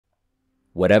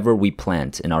Whatever we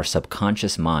plant in our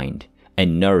subconscious mind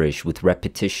and nourish with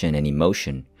repetition and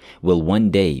emotion will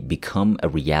one day become a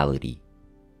reality.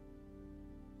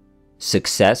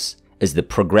 Success is the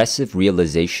progressive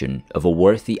realization of a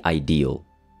worthy ideal.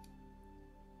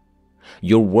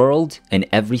 Your world and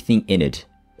everything in it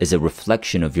is a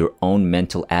reflection of your own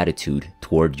mental attitude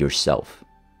toward yourself.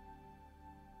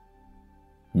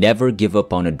 Never give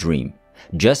up on a dream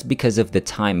just because of the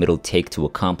time it'll take to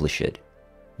accomplish it.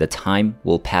 The time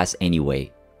will pass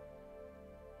anyway.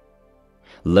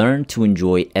 Learn to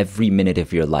enjoy every minute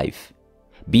of your life.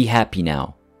 Be happy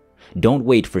now. Don't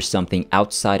wait for something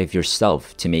outside of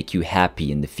yourself to make you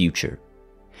happy in the future.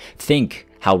 Think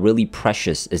how really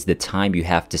precious is the time you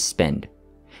have to spend,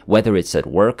 whether it's at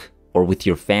work or with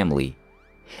your family.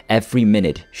 Every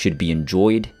minute should be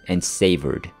enjoyed and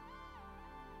savored.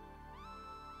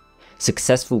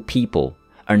 Successful people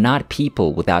are not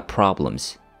people without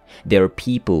problems. They are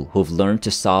people who've learned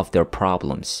to solve their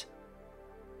problems.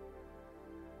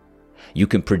 You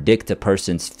can predict a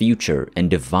person's future and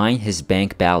divine his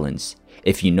bank balance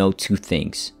if you know two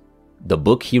things: the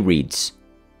book he reads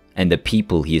and the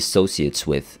people he associates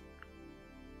with.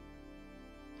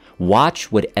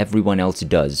 Watch what everyone else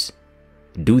does.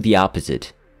 Do the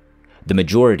opposite. The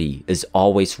majority is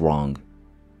always wrong.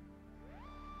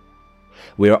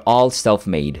 We are all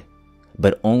self-made,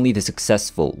 but only the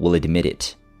successful will admit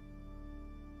it.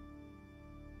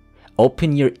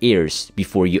 Open your ears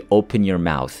before you open your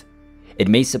mouth. It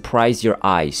may surprise your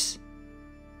eyes.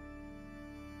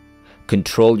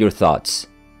 Control your thoughts.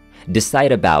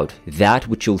 Decide about that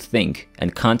which you'll think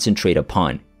and concentrate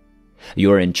upon.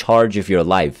 You are in charge of your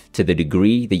life to the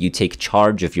degree that you take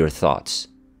charge of your thoughts.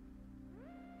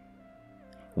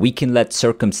 We can let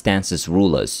circumstances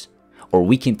rule us, or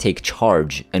we can take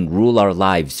charge and rule our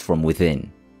lives from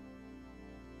within.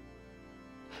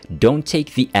 Don't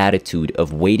take the attitude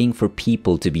of waiting for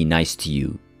people to be nice to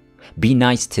you. Be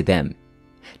nice to them.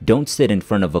 Don't sit in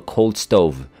front of a cold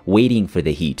stove waiting for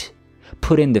the heat.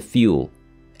 Put in the fuel.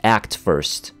 Act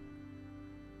first.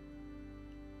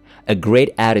 A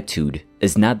great attitude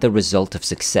is not the result of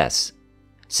success.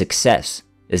 Success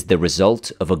is the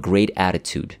result of a great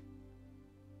attitude.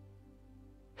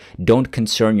 Don't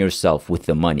concern yourself with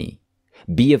the money.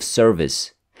 Be of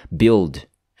service. Build.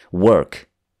 Work.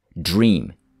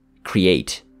 Dream.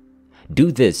 Create.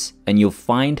 Do this and you'll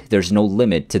find there's no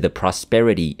limit to the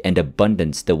prosperity and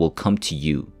abundance that will come to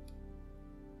you.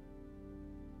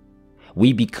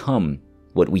 We become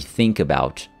what we think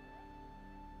about.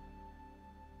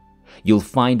 You'll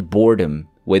find boredom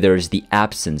where there is the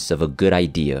absence of a good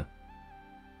idea.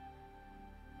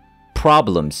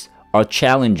 Problems are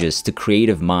challenges to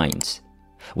creative minds.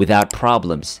 Without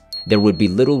problems, there would be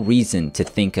little reason to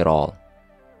think at all.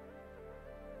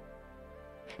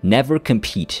 Never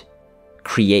compete.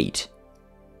 Create.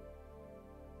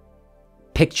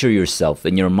 Picture yourself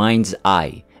in your mind's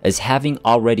eye as having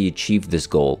already achieved this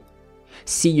goal.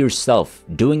 See yourself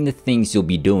doing the things you'll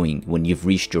be doing when you've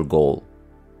reached your goal.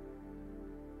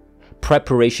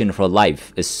 Preparation for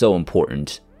life is so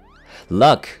important.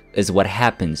 Luck is what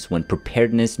happens when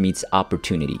preparedness meets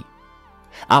opportunity.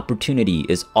 Opportunity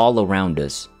is all around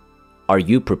us. Are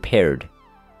you prepared?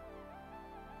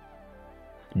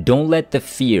 Don't let the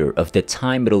fear of the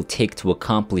time it'll take to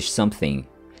accomplish something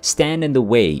stand in the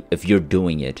way of your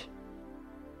doing it.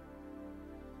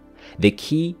 The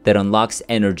key that unlocks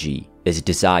energy is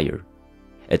desire.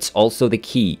 It's also the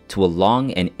key to a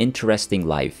long and interesting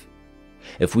life.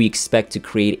 If we expect to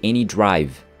create any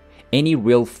drive, any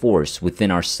real force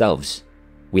within ourselves,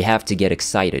 we have to get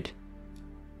excited.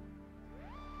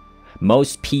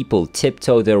 Most people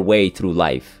tiptoe their way through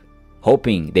life,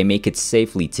 hoping they make it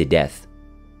safely to death.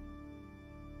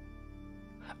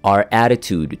 Our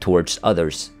attitude towards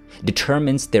others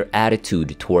determines their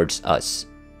attitude towards us.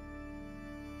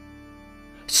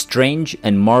 Strange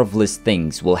and marvelous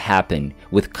things will happen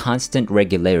with constant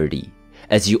regularity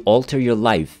as you alter your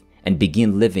life and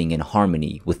begin living in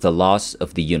harmony with the laws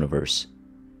of the universe.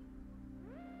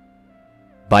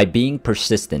 By being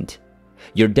persistent,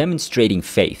 you're demonstrating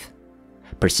faith.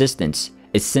 Persistence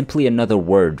is simply another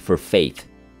word for faith.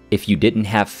 If you didn't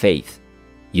have faith,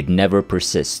 you'd never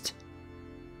persist.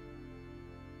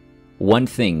 One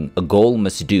thing a goal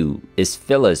must do is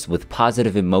fill us with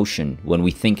positive emotion when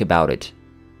we think about it.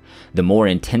 The more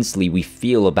intensely we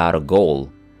feel about a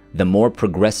goal, the more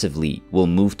progressively we'll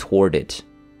move toward it.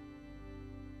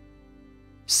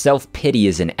 Self-pity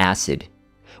is an acid,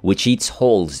 which eats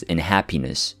holes in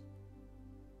happiness.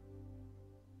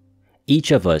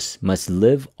 Each of us must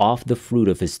live off the fruit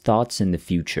of his thoughts in the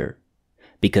future,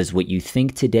 because what you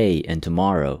think today and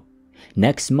tomorrow,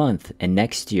 next month and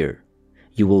next year,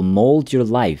 You will mold your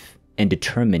life and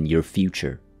determine your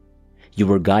future.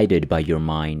 You are guided by your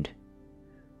mind.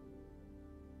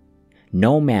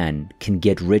 No man can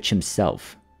get rich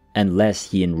himself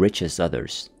unless he enriches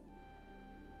others.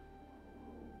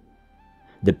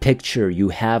 The picture you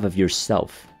have of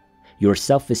yourself, your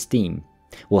self-esteem,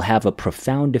 will have a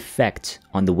profound effect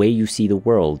on the way you see the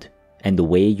world and the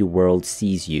way your world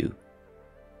sees you.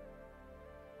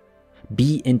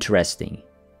 Be interesting.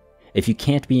 If you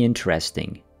can't be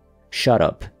interesting, shut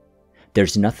up.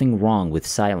 There's nothing wrong with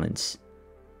silence.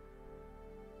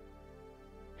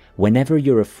 Whenever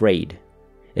you're afraid,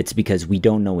 it's because we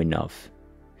don't know enough.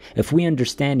 If we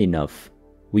understand enough,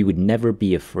 we would never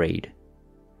be afraid.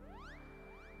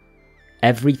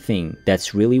 Everything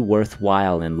that's really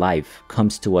worthwhile in life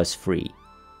comes to us free.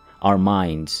 Our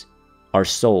minds, our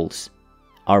souls,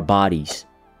 our bodies,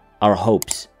 our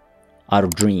hopes, our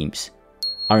dreams,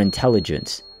 our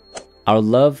intelligence, our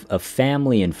love of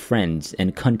family and friends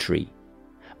and country.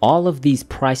 All of these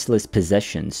priceless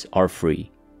possessions are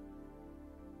free.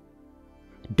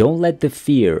 Don't let the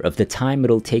fear of the time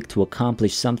it'll take to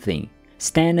accomplish something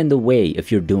stand in the way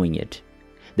if you're doing it.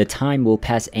 The time will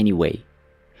pass anyway.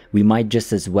 We might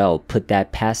just as well put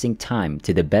that passing time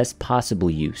to the best possible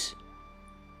use.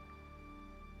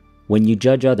 When you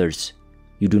judge others,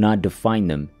 you do not define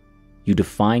them, you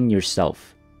define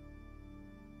yourself.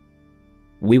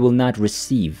 We will not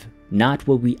receive not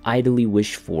what we idly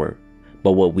wish for,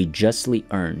 but what we justly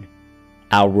earn.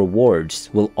 Our rewards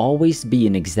will always be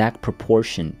in exact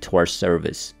proportion to our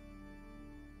service.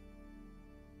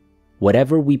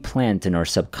 Whatever we plant in our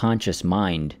subconscious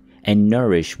mind and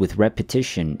nourish with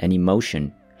repetition and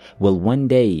emotion will one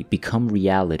day become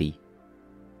reality.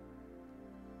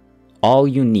 All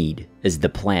you need is the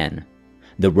plan,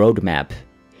 the roadmap,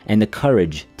 and the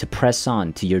courage to press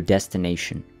on to your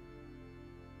destination.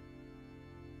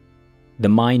 The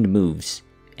mind moves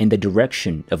in the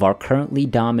direction of our currently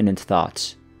dominant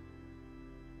thoughts.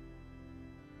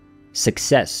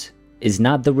 Success is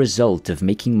not the result of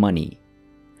making money.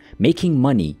 Making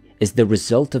money is the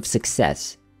result of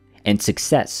success, and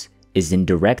success is in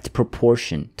direct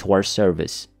proportion to our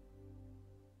service.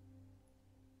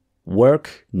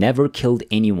 Work never killed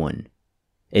anyone.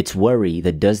 It's worry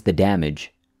that does the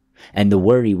damage, and the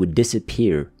worry would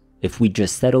disappear if we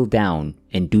just settle down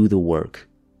and do the work.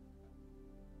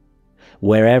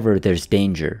 Wherever there's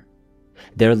danger,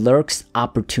 there lurks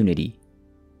opportunity.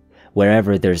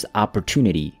 Wherever there's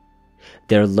opportunity,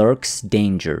 there lurks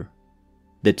danger.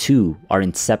 The two are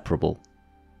inseparable.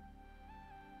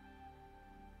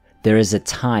 There is a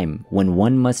time when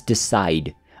one must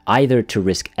decide either to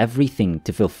risk everything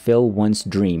to fulfill one's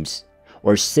dreams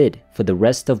or sit for the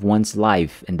rest of one's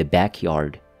life in the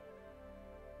backyard.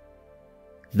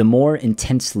 The more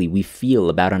intensely we feel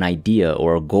about an idea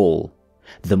or a goal,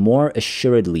 the more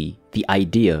assuredly the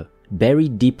idea,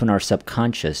 buried deep in our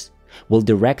subconscious, will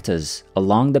direct us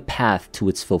along the path to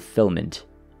its fulfillment.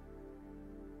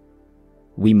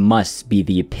 We must be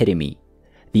the epitome,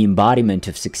 the embodiment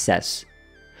of success.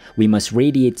 We must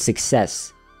radiate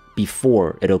success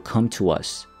before it'll come to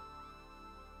us.